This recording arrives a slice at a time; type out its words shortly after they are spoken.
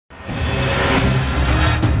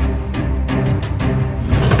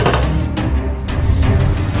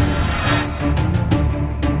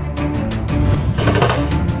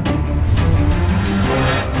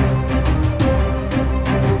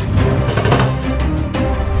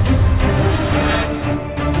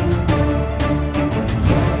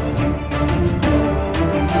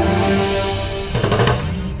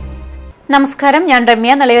നമസ്കാരം, ഞാൻ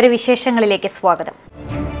രമ്യ. നല്ലയൊരു വിശേഷങ്ങളിലേക്ക് സ്വാഗതം.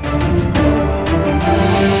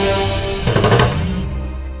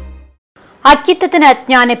 അക്കിത്തത്തിന്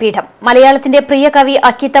ജ്ഞാനപീഠം. മലയാളത്തിന്റെ പ്രിയ കവി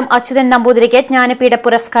അക്കിത്തം അച്യുതൻ നമ്പൂതിരിക്ക് ജ്ഞാനപീഠ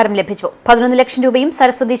പുരസ്കാരം ലഭിച്ചു. 11 ലക്ഷം രൂപയും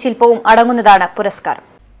സരസ്വതി ശില്പവും അടങ്ങുന്നതാണ് പുരസ്കാരം.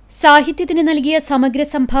 സാഹിത്യത്തിന് നൽകിയ സമഗ്ര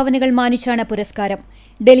സംഭാവനകൾ മാനിച്ചാണ് പുരസ്കാരം.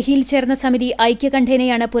 ഡൽഹിയിൽ ചേർന്ന സമിതി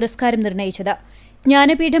ഐക്യകണ്ഠേനയാണ് പുരസ്കാരം നിർണയിച്ചത്.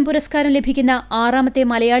 ജ്ഞാനപീഠം പുരസ്കാരം ലഭിക്കുന്ന 6ാമത്തെ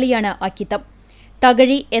മലയാളിയാണ് അക്കിത്തം.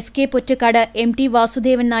 തകഴി, എസ്.കെ. പൊറ്റക്കാട്, എം.ടി.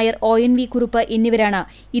 വാസുദേവൻ നായർ, ഒ.എൻ.വി. കുറുപ്പ് എന്നിവരാണ്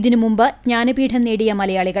ഇതിനു മുമ്പ് ജ്ഞാനപീഠം നേടിയ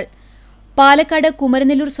മലയാളികൾ. പാലക്കാട്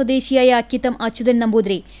കുമരനെല്ലൂർ സ്വദേശിയായ അക്കിത്തം അച്യുതൻ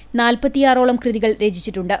നമ്പൂതിരി 46ഓളം കൃതികൾ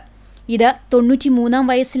രചിച്ചിട്ടുണ്ട്. ഇത് 93ാം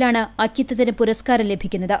വയസ്സിലാണ് അക്കിത്തത്തിന് പുരസ്കാരം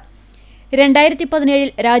ലഭിക്കുന്നത്.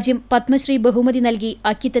 2017 രാജ്യം പത്മശ്രീ ബഹുമതി നൽകി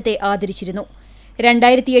അക്കിത്തത്തെ ആദരിച്ചിരുന്നു.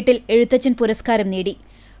 2008 എഴുത്തച്ഛൻ പുരസ്കാരം നേടി.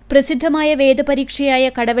 പ്രസിദ്ധമായ വേദപരീക്ഷയായ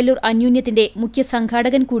കടവല്ലൂർ അന്യോന്യത്തിന്റെ മുഖ്യ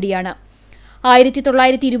സംഘാടകൻ കൂടിയാണ്.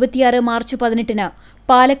 1926 മാർച്ച് 18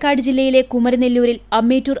 പാലക്കാട് ജില്ലയിലെ കുമരനെല്ലൂരിൽ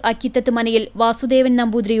അമ്മേറ്റൂർ അക്കിത്തത്ത് മനയിൽ വാസുദേവൻ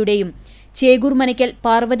നമ്പൂതിരിയുടെയും ചേകൂർ മനയ്ക്കൽ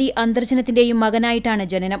പാർവതി അന്തർജനത്തിന്റെയും മകനായിട്ടാണ്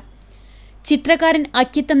ജനനം. ചിത്രകാരൻ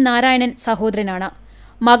അക്കിത്തം നാരായണൻ സഹോദരനാണ്.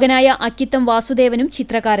 മകനായ അക്കിത്തം വാസുദേവനും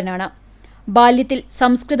ചിത്രകാരനാണ്. ബാല്യത്തിൽ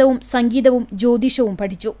സംസ്കൃതവും സംഗീതവും ജ്യോതിഷവും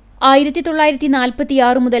പഠിച്ചു.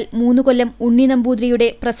 1946 മുതൽ 3 കൊല്ലം ഉണ്ണി നമ്പൂതിരിയുടെ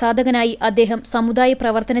പ്രസാധകനായി അദ്ദേഹം സമുദായ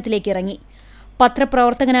പ്രവർത്തനത്തിലേക്ക് ഇറങ്ങി.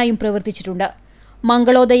 പത്രപ്രവർത്തകനായും പ്രവർത്തിച്ചിട്ടുണ്ട്.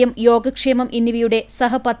 മംഗളോദയം, യോഗക്ഷേമം എന്നിവയുടെ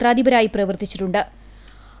സഹപത്രാധിപരായി പ്രവർത്തിച്ചിട്ടുണ്ട്.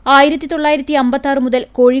 1956 മുതൽ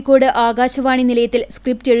കോഴിക്കോട് ആകാശവാണി നിലയത്തിൽ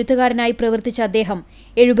സ്ക്രിപ്റ്റ് എഴുത്തുകാരനായി പ്രവർത്തിച്ച അദ്ദേഹം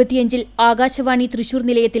 75 ആകാശവാണി തൃശൂർ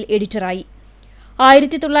നിലയത്തിൽ എഡിറ്ററായി.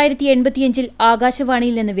 1985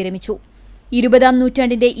 ആകാശവാണിയിൽ നിന്ന് വിരമിച്ചു. 20ാം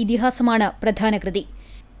നൂറ്റാണ്ടിന്റെ ഇതിഹാസമാണ് പ്രധാന കൃതി.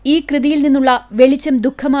 ഈ കൃതിയിൽ നിന്നുള്ള വെളിച്ചം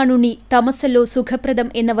ദുഃഖമാണുണ്ണി, തമസല്ലോ സുഖപ്രദം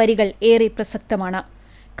എന്ന വരികൾ ഏറെ പ്രസക്തമാണ്.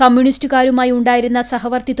 കമ്മ്യൂണിസ്റ്റുകാരുമായി ഉണ്ടായിരുന്ന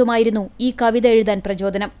സഹവർത്തിത്വമായിരുന്നു ഈ കവിത എഴുതാൻ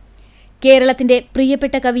പ്രചോദനം. കേരളത്തിന്റെ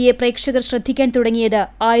പ്രിയപ്പെട്ട കവിയെ പ്രേക്ഷകർ ശ്രദ്ധിക്കാൻ തുടങ്ങിയത്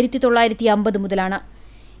 1950 മുതലാണ്.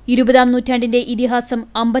 20ാം നൂറ്റാണ്ടിന്റെ ഇതിഹാസം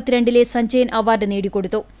 52 സഞ്ജയൻ അവാർഡ്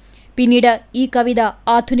നേടിക്കൊടുത്തു. പിന്നീട് ഈ കവിത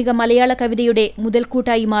ആധുനിക മലയാള കവിതയുടെ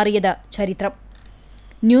മുതൽക്കൂട്ടായി മാറിയത് ചരിത്രം.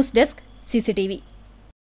 News desk, CCTV.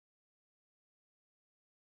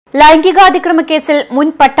 ലൈംഗികാതിക്രമ കേസിൽ മുൻ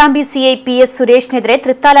Pattambi CI PS സുരേഷിനെതിരെ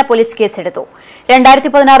Thrithala police കേസെടുത്തു.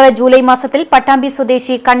 2016 ജൂലൈ മാസത്തിൽ പട്ടാമ്പി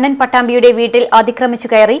സ്വദേശി കണ്ണൻ പട്ടാമ്പിയുടെ വീട്ടിൽ അതിക്രമിച്ചു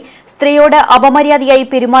കയറി സ്ത്രീയോട് അപമര്യാദയായി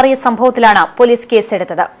പെരുമാറിയ സംഭവത്തിലാണ് പോലീസ്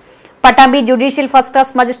കേസെടുത്തത്. Pattambi judicial first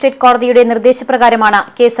class magistrate കോടതിയുടെ നിർദ്ദേശപ്രകാരമാണ്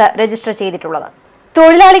കേസ് രജിസ്റ്റർ ചെയ്തിട്ടുള്ളത്.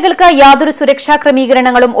 തൊഴിലാളികൾക്ക് യാതൊരു സുരക്ഷാ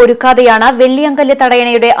ക്രമീകരണങ്ങളും ഒരുക്കാതെയാണ് വെള്ളിയങ്കല്ല്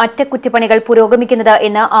തടയണയുടെ അറ്റകുറ്റപ്പണികൾ പുരോഗമിക്കുന്നത്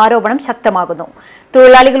എന്ന് ആരോപണം ശക്തമാകുന്നു.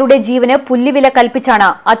 തൊഴിലാളികളുടെ ജീവന് പുല്ലുവില കൽപ്പിച്ചാണ്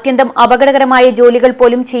അത്യന്തം അപകടകരമായ ജോലികൾ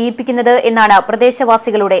പോലും ചെയ്യിപ്പിക്കുന്നത് എന്നാണ്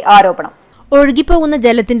പ്രദേശവാസികളുടെ ആരോപണം. ഒഴുകിപ്പോകുന്ന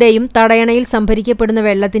ജലത്തിന്റെയും തടയണയിൽ സംഭരിക്കപ്പെടുന്ന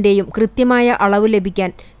വെള്ളത്തിന്റെയും കൃത്യമായ അളവ് ലഭിക്കാൻ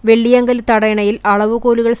വെള്ളിയങ്കല്ല് തടയണയിൽ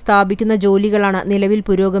അളവുകോലുകൾ സ്ഥാപിക്കുന്ന ജോലികളാണ് നിലവിൽ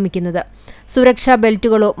പുരോഗമിക്കുന്നത്. സുരക്ഷാ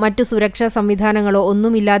ബെൽറ്റുകളോ മറ്റു സുരക്ഷാ സംവിധാനങ്ങളോ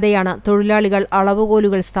ഒന്നുമില്ലാതെയാണ് തൊഴിലാളികൾ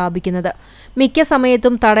അളവുകോലുകൾ സ്ഥാപിക്കുന്നത്. മിക്ക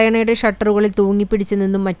സമയത്തും തടയണയുടെ ഷട്ടറുകളിൽ തൂങ്ങിപ്പിടിച്ചു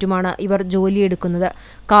നിന്നും മറ്റുമാണ് ഇവർ ജോലിയെടുക്കുന്നത്.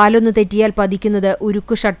 കാലൊന്ന് തെറ്റിയാൽ പതിക്കുന്നത്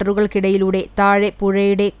ഉരുക്കു ഷട്ടറുകൾക്കിടയിലൂടെ താഴെ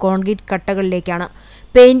പുഴയുടെ കോൺക്രീറ്റ് കട്ടകളിലേക്കാണ്.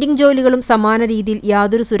 പെയിന്റിംഗ് ജോലികളും സമാന രീതിയിൽ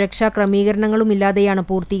യാതൊരു സുരക്ഷാ ക്രമീകരണങ്ങളുമില്ലാതെയാണ്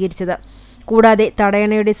പൂർത്തീകരിച്ചത്. കൂടാതെ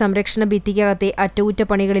തടയണയുടെ സംരക്ഷണ ഭിത്തിക്കകത്തെ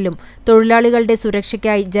അറ്റകുറ്റപ്പണികളിലും തൊഴിലാളികളുടെ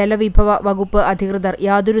സുരക്ഷയ്ക്കായി ജലവിഭവ വകുപ്പ് അധികൃതർ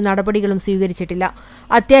യാതൊരു നടപടികളും സ്വീകരിച്ചിട്ടില്ല.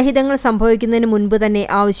 അത്യാഹിതങ്ങൾ സംഭവിക്കുന്നതിന് മുൻപ് തന്നെ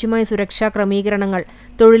ആവശ്യമായ സുരക്ഷാ ക്രമീകരണങ്ങൾ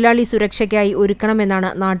തൊഴിലാളി സുരക്ഷയ്ക്കായി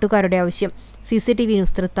ഒരുക്കണമെന്നാണ് നാട്ടുകാരുടെ ആവശ്യം. CCTV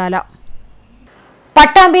news, Thrithala.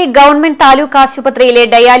 Pattambi government taluk ആശുപത്രിയിലെ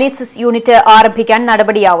ഡയാലിസിസ് യൂണിറ്റ് ആരംഭിക്കാൻ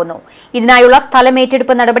നടപടിയാവുന്നു. ഇതിനായുള്ള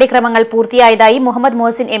സ്ഥലമേറ്റെടുപ്പ് നടപടിക്രമങ്ങൾ പൂർത്തിയായതായി മുഹമ്മദ്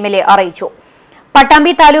മോഹസിൻ MLA അറിയിച്ചു.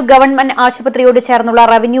 പട്ടാമ്പി താലൂക്ക് ഗവൺമെന്റ് ആശുപത്രിയോട് ചേർന്നുള്ള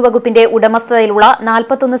റവന്യൂ വകുപ്പിന്റെ ഉടമസ്ഥതയിലുള്ള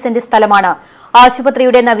 41 സെന്റ് സ്ഥലമാണ്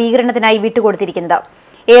ആശുപത്രിയുടെ നവീകരണത്തിനായി വിട്ടുകൊടുത്തിരിക്കുന്നത്.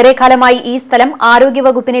 ഏറെക്കാലമായി ഈ സ്ഥലം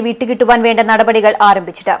ആരോഗ്യവകുപ്പിനെ വിട്ടുകിട്ടുവാൻ വേണ്ട നടപടികൾ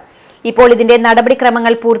ആരംഭിച്ചിട്ട് ഇപ്പോൾ ഇതിന്റെ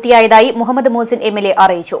നടപടിക്രമങ്ങൾ പൂർത്തിയായതായി മുഹമ്മദ് മോഹസിൻ MLA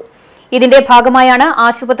അറിയിച്ചു. ഇതിന്റെ ഭാഗമായാണ്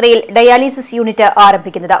ആശുപത്രിയിൽ ഡയാലിസിസ് യൂണിറ്റ്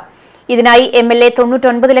ആരംഭിക്കുന്നത്. ഇതിനായി MLA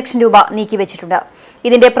 99 ലക്ഷം രൂപ നീക്കിവച്ചിട്ടുണ്ട്.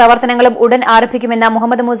 ഇതിന്റെ പ്രവർത്തനങ്ങളും ഉടൻ ആരംഭിക്കുമെന്ന്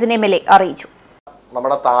മുഹമ്മദ് മോഹസിൻ MLA അറിയിച്ചു.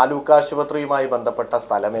 നമ്മുടെ താലൂക്ക് ആശുപത്രിയുമായി ബന്ധപ്പെട്ട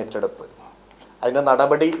സ്ഥലമേറ്റെടുപ്പ് അതിൻ്റെ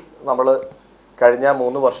നടപടി നമ്മൾ കഴിഞ്ഞ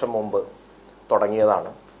 3 വർഷം മുമ്പ്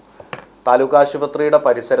തുടങ്ങിയതാണ്. താലൂക്ക് ആശുപത്രിയുടെ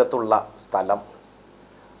പരിസരത്തുള്ള സ്ഥലം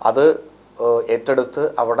അത് ഏറ്റെടുത്ത്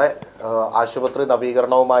അവിടെ ആശുപത്രി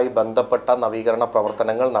നവീകരണവുമായി ബന്ധപ്പെട്ട നവീകരണ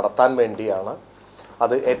പ്രവർത്തനങ്ങൾ നടത്താൻ വേണ്ടിയാണ്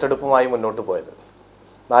അത് ഏറ്റെടുപ്പുമായി മുന്നോട്ട് പോയത്.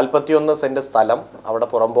 41 സെന്റ് സ്ഥലം അവിടെ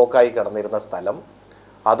പുറമ്പോക്കായി കിടന്നിരുന്ന സ്ഥലം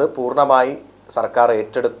അത് പൂർണ്ണമായി സർക്കാർ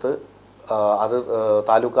ഏറ്റെടുത്ത് അത്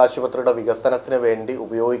താലൂക്ക് ആശുപത്രിയുടെ വികസനത്തിന് വേണ്ടി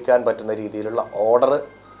ഉപയോഗിക്കാൻ പറ്റുന്ന രീതിയിലുള്ള ഓർഡർ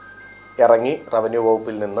ഇറങ്ങി റവന്യൂ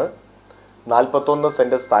വകുപ്പിൽ നിന്ന്. 41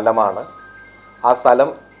 സെൻറ്റ് സ്ഥലമാണ്. ആ സ്ഥലം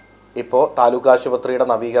ഇപ്പോൾ താലൂക്ക് ആശുപത്രിയുടെ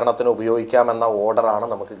നവീകരണത്തിന് ഉപയോഗിക്കാമെന്ന ഓർഡറാണ്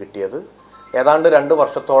നമുക്ക് കിട്ടിയത്. ഏതാണ്ട് 2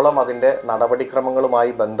 വർഷത്തോളം അതിൻ്റെ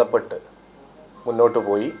നടപടിക്രമങ്ങളുമായി ബന്ധപ്പെട്ട് മുന്നോട്ട്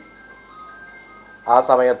പോയി. ആ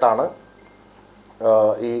സമയത്താണ്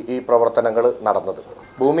ഈ പ്രവർത്തനങ്ങൾ നടന്നത്.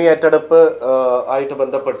 ഭൂമി ഏറ്റെടുപ്പ് ആയിട്ട്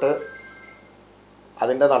ബന്ധപ്പെട്ട്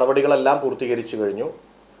അതിൻ്റെ നടപടികളെല്ലാം പൂർത്തീകരിച്ചു കഴിഞ്ഞു.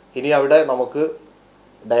 ഇനി അവിടെ നമുക്ക്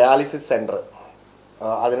ഡയാലിസിസ് സെൻറ്റർ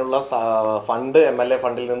അതിനുള്ള ഫണ്ട് MLA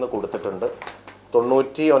ഫണ്ടിൽ നിന്ന് കൊടുത്തിട്ടുണ്ട്.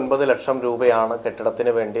 99 ലക്ഷം രൂപയാണ്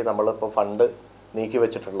കെട്ടിടത്തിന് വേണ്ടി നമ്മളിപ്പോൾ ഫണ്ട് നീക്കി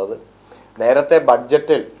വെച്ചിട്ടുള്ളത്. നേരത്തെ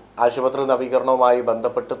ബഡ്ജറ്റിൽ ആശുപത്രി നവീകരണവുമായി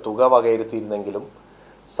ബന്ധപ്പെട്ട് തുക വകയിരുത്തിയിരുന്നെങ്കിലും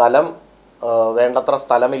വേണ്ടത്ര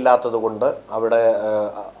സ്ഥലമില്ലാത്തതുകൊണ്ട് അവിടെ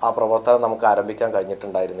ആ പ്രവർത്തനം നമുക്ക് ആരംഭിക്കാൻ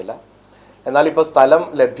കഴിഞ്ഞിട്ടുണ്ടായിരുന്നില്ല. എന്നാൽ ഇപ്പോൾ സ്ഥലം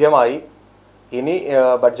ലഭ്യമായി. ഇനി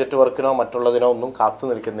ബഡ്ജറ്റ് വർക്കിനോ മറ്റുള്ളതിനോ ഒന്നും കാത്തു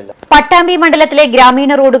നിൽക്കുന്നില്ല. പട്ടാമ്പി മണ്ഡലത്തിലെ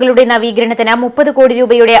ഗ്രാമീണ റോഡുകളുടെ നവീകരണത്തിന് 30 കോടി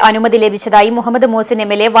രൂപയുടെ അനുമതി ലഭിച്ചതായി മുഹമ്മദ് മോഹസിൻ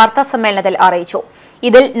MLA വാർത്താസമ്മേളനത്തിൽ അറിയിച്ചു.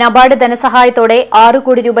 ഇതിൽ നബാർഡ് ധനസഹായത്തോടെ 6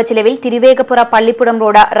 കോടി രൂപ ചിലവിൽ തിരുവേഗപ്പുറ പള്ളിപ്പുറം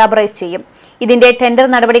റോഡ് റബ്ബറൈസ് ചെയ്യും. ഇതിന്റെ ടെൻഡർ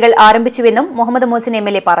നടപടികൾ ആരംഭിച്ചുവെന്നും മുഹമ്മദ് മോഹസിൻ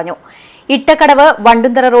MLA പറഞ്ഞു. ഇട്ടക്കടവ്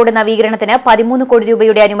വണ്ടുന്തറ റോഡ് നവീകരണത്തിന് 13 കോടി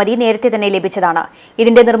രൂപയുടെ അനുമതി നേരത്തെ തന്നെ ലഭിച്ചതാണ്.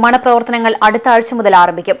 ഇതിന്റെ നിർമ്മാണ പ്രവർത്തനങ്ങൾ അടുത്ത ആഴ്ച മുതൽ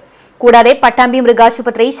ആരംഭിക്കും. കൂടാതെ പട്ടാമ്പി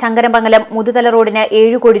മൃഗാശുപത്രി ശങ്കരമംഗലം മുതുതല റോഡിന്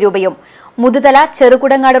 7 കോടി രൂപയും മുതുതല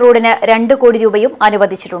ചെറുകുടങ്ങാട് റോഡിന് 2 കോടി രൂപയും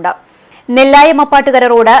അനുവദിച്ചിട്ടുണ്ട്. Nellaya Mappattukara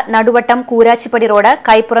road, Naduvattom Koorachippadi road,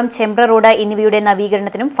 Kaippuram Chembra road എന്നിവയുടെ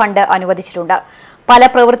നവീകരണത്തിനും ഫണ്ട് അനുവദിച്ചിട്ടുണ്ട്. പല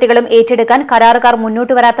പ്രവൃത്തികളും ഏറ്റെടുക്കാൻ കരാറുകാർ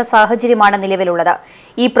മുന്നോട്ട് വരാത്ത സാഹചര്യമാണ് നിലവിലുള്ളത്.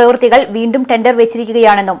 ഈ പ്രവൃത്തികൾ വീണ്ടും ടെൻഡർ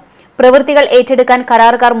വെച്ചിരിക്കുകയാണെന്നും പ്രവൃത്തികൾ ഏറ്റെടുക്കാൻ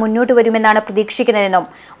കരാറുകാർ മുന്നോട്ട് വരുമെന്നാണ് പ്രതീക്ഷിക്കുന്നതെന്നും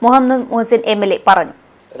മുഹമ്മദ് മോഹസിൻ MLA പറഞ്ഞു.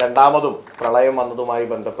 രണ്ടാമതും പ്രളയം വന്നതുമായി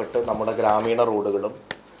ബന്ധപ്പെട്ട് നമ്മുടെ ഗ്രാമീണ റോഡുകളും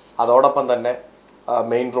അതോടൊപ്പം തന്നെ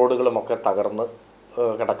മെയിൻ റോഡുകളുമൊക്കെ തകർന്ന്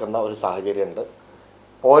കിടക്കുന്ന ഒരു സാഹചര്യമുണ്ട്.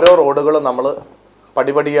 ഓരോ റോഡുകളും നമ്മൾ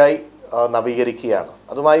പടിപടിയായി നവീകരിക്കുകയാണ്.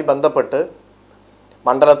 അതുമായി ബന്ധപ്പെട്ട്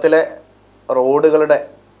മണ്ഡലത്തിലെ റോഡുകളുടെ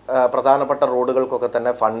പ്രധാനപ്പെട്ട റോഡുകൾക്കൊക്കെ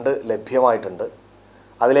തന്നെ ഫണ്ട് ലഭ്യമായിട്ടുണ്ട്.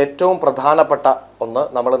 അതിലേറ്റവും പ്രധാനപ്പെട്ട ഒന്ന്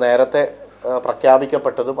നമ്മൾ നേരത്തെ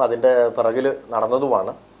പ്രഖ്യാപിക്കപ്പെട്ടതും അതിൻ്റെ പിറകിൽ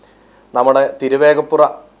നടന്നതുമാണ്. നമ്മുടെ തിരുവേഗപ്പുറ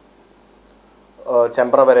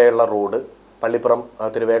ചെമ്പ്ര വരെയുള്ള റോഡ്,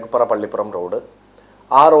 തിരുവേഗപ്പുറ പള്ളിപ്പുറം റോഡ്,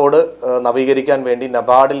 ആ റോഡ് നവീകരിക്കാൻ വേണ്ടി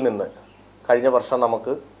നബാർഡിൽ നിന്ന് കഴിഞ്ഞ വർഷം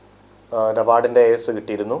നമുക്ക് നബാർഡിൻ്റെ AS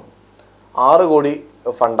കിട്ടിയിരുന്നു. 6 കോടി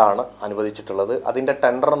ഫണ്ടാണ് അനുവദിച്ചിട്ടുള്ളത്. അതിൻ്റെ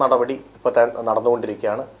ടെൻഡർ നടപടി ഇപ്പോൾ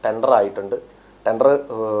നടന്നുകൊണ്ടിരിക്കുകയാണ്. ടെൻഡർ ആയിട്ടുണ്ട്. ടെൻഡർ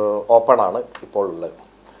ഓപ്പണാണ് ഇപ്പോൾ ഉള്ളത്.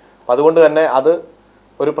 അപ്പം അതുകൊണ്ട് തന്നെ അത്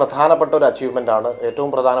ഒരു പ്രധാനപ്പെട്ട ഒരു അച്ചീവ്മെൻ്റാണ്. ഏറ്റവും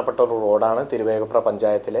പ്രധാനപ്പെട്ട ഒരു റോഡാണ് തിരുവേഗപ്പുറ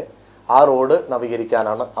പഞ്ചായത്തിലെ. ആ റോഡ്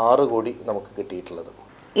നവീകരിക്കാനാണ് 6 കോടി നമുക്ക് കിട്ടിയിട്ടുള്ളത്.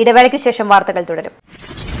 ഇടവേളയ്ക്ക് ശേഷം വാർത്തകൾ തുടരും.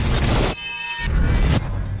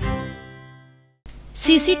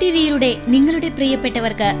 CCTVയിലൂടെ നിങ്ങളുടെ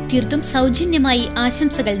പ്രിയപ്പെട്ടവർക്ക് തീർത്തും സൗജന്യമായി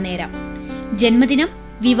ആശംസകൾ നേരാം. ജന്മദിനം,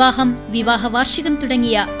 വിവാഹം, വിവാഹ വാർഷികം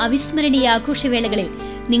തുടങ്ങിയ അവിസ്മരണീയ ആഘോഷവേളകളിൽ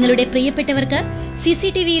നിങ്ങളുടെ പ്രിയപ്പെട്ടവർക്ക്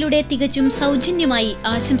CCTVയിലൂടെ തികച്ചും സൗജന്യമായി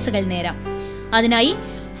ആശംസകൾ നേരാം. അതിനായി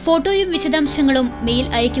ഫോട്ടോയും വിശദാംശങ്ങളും മെയിൽ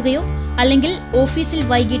അയയ്ക്കുകയോ അല്ലെങ്കിൽ ഓഫീസിൽ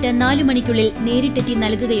വൈകിട്ട് 4 മണിക്കുള്ളിൽ നേരിട്ടെത്തി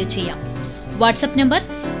നൽകുകയോ ചെയ്യാം. WhatsApp number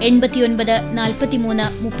 89 43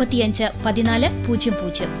 35 14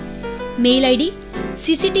 00. Mail ID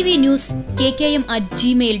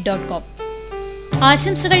cctvnews@gmail.com.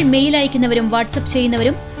 ആശംസകൾ മെയിൽ അയക്കുന്നവരും വാട്സ്ആപ്പ്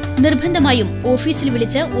ചെയ്യുന്നവരും നിർബന്ധമായും ഓഫീസിൽ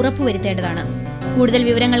വിളിച്ച് ഉറപ്പുവരുത്തേണ്ടതാണ്. കൂടുതൽ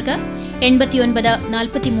വിവരങ്ങൾക്ക് 89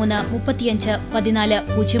 43 35 14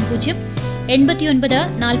 00, 89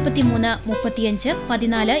 43 35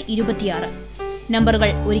 14 26. നമ്പറുകൾ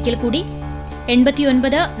ഒരിക്കൽ കൂടി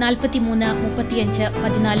 89 43 35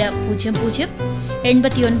 14 00,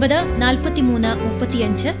 89 43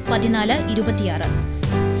 35 14 26.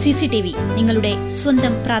 CCTV, നിങ്ങളുടെ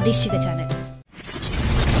സ്വന്തം പ്രാദേശിക ചാനൽ.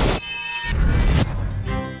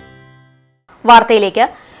 വാർത്തയിലേക്ക്.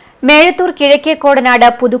 മേഴത്തൂർ കിഴക്കേ കോടനാട്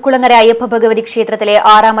പുതുക്കുളങ്ങര അയ്യപ്പ ഭഗവതി ക്ഷേത്രത്തിലെ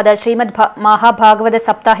 6ാമത് ശ്രീമദ് മഹാഭാഗവത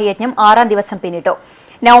സപ്താഹ യജ്ഞം 6ാം ദിവസം പിന്നിട്ടു.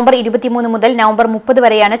 നവംബർ 23 മുതൽ നവംബർ 30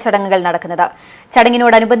 വരെയാണ് ചടങ്ങുകൾ നടക്കുന്നത്.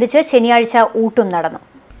 ചടങ്ങിനോടനുബന്ധിച്ച് ശനിയാഴ്ച ഊട്ടും നടന്നു.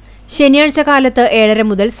 ശനിയാഴ്ച കാലത്ത് 7:30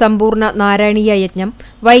 മുതൽ സമ്പൂർണ്ണ നാരായണീയ യജ്ഞം,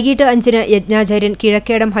 വൈകിട്ട് 5-ന് യജ്ഞാചാര്യൻ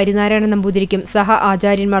കിഴക്കേടം ഹരിനാരായണ നമ്പൂതിരിക്കും സഹ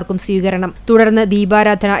ആചാര്യന്മാർക്കും സ്വീകരണം, തുടർന്ന്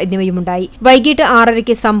ദീപാരാധന എന്നിവയുമുണ്ടായി. വൈകിട്ട്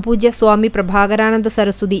 6:30-ക്ക് സംപൂജ്യ സ്വാമി പ്രഭാകരാനന്ദ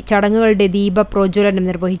സരസ്വതി ചടങ്ങുകളുടെ ദീപ പ്രോജ്വലനം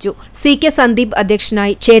നിർവഹിച്ചു. CK സന്ദീപ്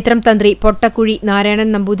അധ്യക്ഷനായി. ക്ഷേത്രം തന്ത്രി പൊട്ടക്കുഴി നാരായണൻ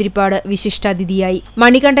നമ്പൂതിരിപ്പാട് വിശിഷ്ടാതിഥിയായി.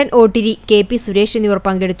 മണികണ്ഠൻ ഓട്ടിരി, KP സുരേഷ് എന്നിവർ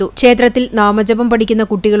പങ്കെടുത്തു. ക്ഷേത്രത്തിൽ നാമജപം പഠിക്കുന്ന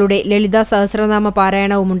കുട്ടികളുടെ ലളിതാ സഹസ്രനാമ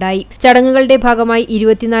പാരായണവുമുണ്ടായി. ചടങ്ങുകളുടെ ഭാഗമായി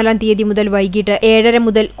 24-ാം തീയതി മുതൽ വൈകിട്ട് 7:30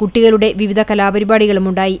 മുതൽ കുട്ടികളുടെ വിവിധ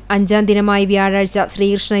കലാപരിപാടികളുമുണ്ടായി. 5-ാം ദിനമായ വ്യാഴാഴ്ച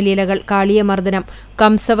ശ്രീകൃഷ്ണലീലകൾ, കാളിയമർദ്ദനം,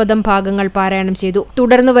 കംസവധം ഭാഗങ്ങൾ പാരായണം ചെയ്തു.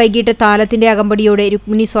 തുടർന്ന് വൈകിട്ട് താലത്തിന്റെ അകമ്പടിയോടെ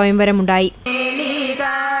രുക്മിണി സ്വയംവരമുണ്ടായി.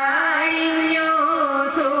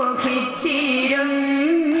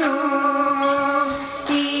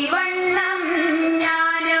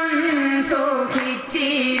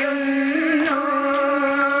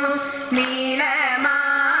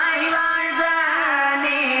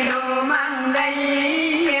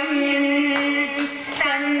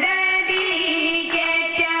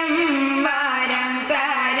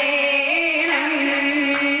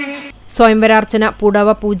 സ്വയംവരാർച്ചന, പുടവ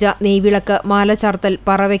പൂജ, നെയ്വിളക്ക്, മാലചാർത്തൽ,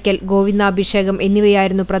 പറവയ്ക്കൽ, ഗോവിന്ദാഭിഷേകം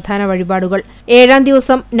എന്നിവയായിരുന്നു പ്രധാന വഴിപാടുകൾ. 7-ാം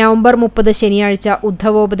ദിവസം നവംബർ 30 ശനിയാഴ്ച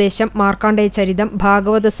ഉദ്ധവോപദേശം, മാർക്കാണ്ഡേയ ചരിതം,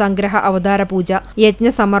 ഭാഗവത സംഗ്രഹ അവതാര പൂജ,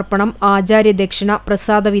 യജ്ഞസമർപ്പണം, ആചാര്യ ദക്ഷിണ,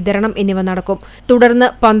 പ്രസാദ വിതരണം എന്നിവ നടക്കും. തുടർന്ന്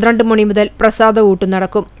 12 മണി മുതൽ പ്രസാദ ഊട്ട്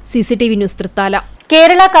നടക്കും. CCTV news Thrithala.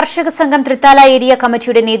 കേരള കർഷക സംഘം തൃത്താല ഏരിയ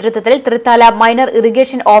കമ്മിറ്റിയുടെ നേതൃത്വത്തിൽ തൃത്താല മൈനർ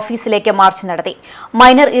ഇറിഗേഷൻ ഓഫീസിലേക്ക് മാർച്ച് നടത്തി.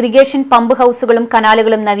 Minor irrigation pump ഹൌസുകളും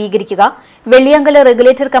കനാലുകളും നവീകരിക്കുക, വെള്ളിയങ്കല്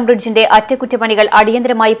regulator cum ബ്രിഡ്ജിന്റെ അറ്റകുറ്റപ്പണികൾ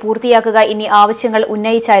അടിയന്തരമായി പൂർത്തിയാക്കുക എന്നീ ആവശ്യങ്ങൾ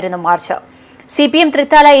ഉന്നയിച്ചായിരുന്നു March. CPM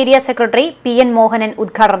Thrithala area secretary PN Mohanan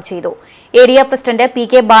ഉദ്ഘാടനം ചെയ്തു. ഏരിയ പ്രസിഡന്റ്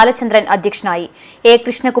PK ബാലചന്ദ്രൻ അധ്യക്ഷനായി. A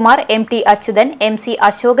Krishnakumar, MT Achuthan, MC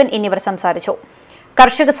Ashokan എന്നിവർ സംസാരിച്ചു.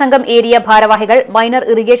 കർഷക സംഘം ഏരിയ ഭാരവാഹികൾ മൈനർ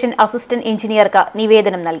ഇറിഗേഷൻ അസിസ്റ്റന്റ് എഞ്ചിനീയർക്ക്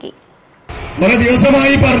നിവേദനം നൽകി. കുറെ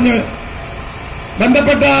ദിവസമായി പറഞ്ഞ്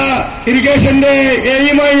ബന്ധപ്പെട്ട ഇറിഗേഷന്റെ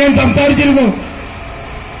എയുമായി ഞാൻ സംസാരിച്ചിരുന്നു.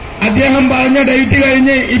 അദ്ദേഹം പറഞ്ഞ ഡേറ്റ്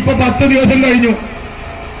കഴിഞ്ഞ് ഇപ്പൊ 10 ദിവസം കഴിഞ്ഞു.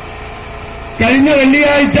 കഴിഞ്ഞ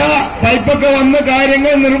വെള്ളിയാഴ്ച പൈപ്പൊക്കെ വന്ന്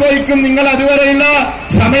കാര്യങ്ങൾ നിർവഹിക്കും, നിങ്ങൾ അതുവരെയുള്ള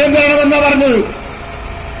സമയം തരണമെന്നാണ് പറഞ്ഞത്.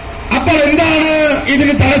 അപ്പോൾ എന്താണ്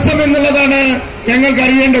ഇതിന് തടസ്സം എന്നുള്ളതാണ് ഞങ്ങൾക്ക്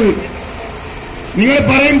അറിയേണ്ടത്. നിങ്ങൾ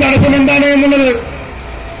പറയും തടസ്സം എന്താണ് എന്നുള്ളത്.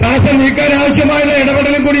 തടസ്സം നീക്കാൻ ആവശ്യമായുള്ള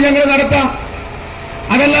ഇടപെടലും കൂടി ഞങ്ങൾ നടത്താം.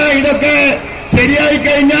 അതല്ല ഇതൊക്കെ ശരിയായി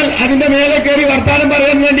കഴിഞ്ഞാൽ അതിന്റെ മേലെ കയറി വർത്താനം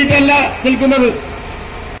പറയാൻ വേണ്ടിയിട്ടല്ല നിൽക്കുന്നത്.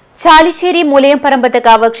 ചാലിശ്ശേരി മുലയംപറമ്പത്ത്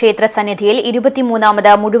ക്ഷേത്ര സന്നിധിയിൽ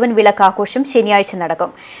 23ാമത് മുഴുവൻ വിളക്കാഘോഷം ശനിയാഴ്ച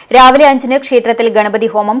നടക്കും. രാവിലെ 5-ന് ക്ഷേത്രത്തിൽ ഗണപതി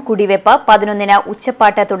ഹോമം, കുടിവെപ്പ്, 11-ന്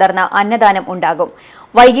ഉച്ചപ്പാട്ട്, തുടർന്ന് അന്നദാനം ഉണ്ടാകും.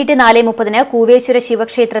 വൈകിട്ട് 4:30-ന് കൂവേശ്വര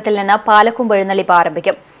ശിവക്ഷേത്രത്തിൽ നിന്ന് പാലക്കുമ്പ് എഴുന്നള്ളിപ്പ്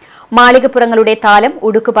ആരംഭിക്കും. മാളികപ്പുറങ്ങളുടെ താലം,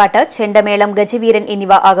 ഉടുക്കുപാട്ട്, ചെണ്ടമേളം, ഗജവീരൻ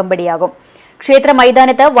എന്നിവ അകമ്പടിയാകും. ക്ഷേത്ര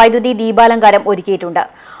മൈതാനത്ത് വൈദ്യുതി ദീപാലങ്കാരം ഒരുക്കിയിട്ടുണ്ട്.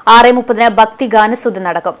 6:30-ന് ഭക്തിഗാനസുധ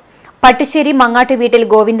നടക്കും. പട്ടിശ്ശേരി മങ്ങാട്ടുവീട്ടിൽ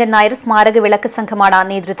ഗോവിന്ദൻ നായർ സ്മാരക വിളക്ക് സംഘമാണ്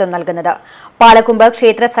നേതൃത്വം നൽകുന്നത്. പാലക്കുമ്പ്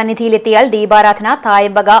ക്ഷേത്ര സന്നിധിയിലെത്തിയാൽ ദീപാരാധന,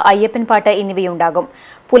 തായമ്പക, അയ്യപ്പൻപാട്ട് എന്നിവയുണ്ടാകും.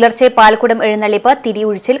 പുലർച്ചെ പാൽക്കുടം എഴുന്നള്ളിപ്പ്,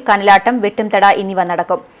 തിരിയൊഴിച്ചിൽ, കനലാട്ടം, വെട്ടുംതട എന്നിവ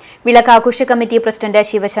നടക്കും. വിളക്കാഘോഷ committee president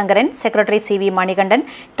Sivasankaran, secretary CV Manikandan,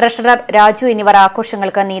 treasurer Raju എന്നിവർ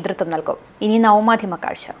ആഘോഷങ്ങൾക്ക് നേതൃത്വം നൽകും. ഇനി നവമാധ്യമ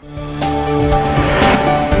കാഴ്ച.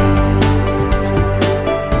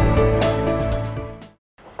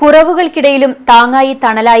 കുറവുകൾക്കിടയിലും താങ്ങായി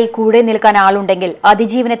തണലായി കൂടെ നിൽക്കാൻ ആളുണ്ടെങ്കിൽ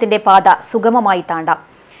അതിജീവനത്തിന്റെ പാത സുഗമമായി താണ്ടാം.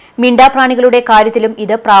 മിണ്ടാപ്രാണികളുടെ കാര്യത്തിലും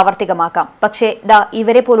ഇത് പ്രാവർത്തികമാക്കാം. പക്ഷേ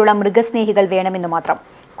ഇവരെ പോലുള്ള മൃഗസ്നേഹികൾ വേണമെന്ന് മാത്രം.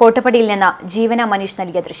 കോട്ടപ്പടിയിൽ നിന്ന് ജീവന മനീഷ്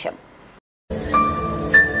നൽകിയ ദൃശ്യം.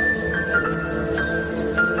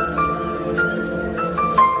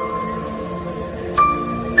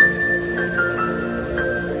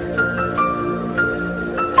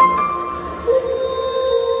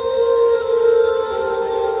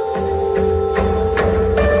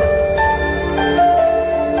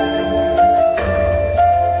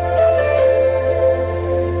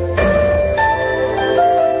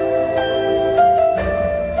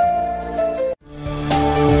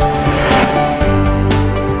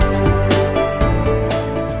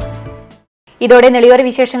 ഇതോടെ നെളിയോര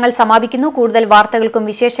വിശേഷങ്ങൾ സമാപിക്കുന്നു. കൂടുതൽ വാർത്തകൾക്കും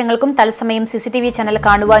വിശേഷങ്ങൾക്കും തത്സമയം CCTV ചാനൽ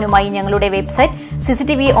കാണുവാനുമായി ഞങ്ങളുടെ വെബ്സൈറ്റ്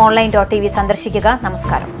cctv.online.tv സന്ദർശിക്കുക.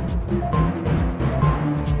 നമസ്കാരം.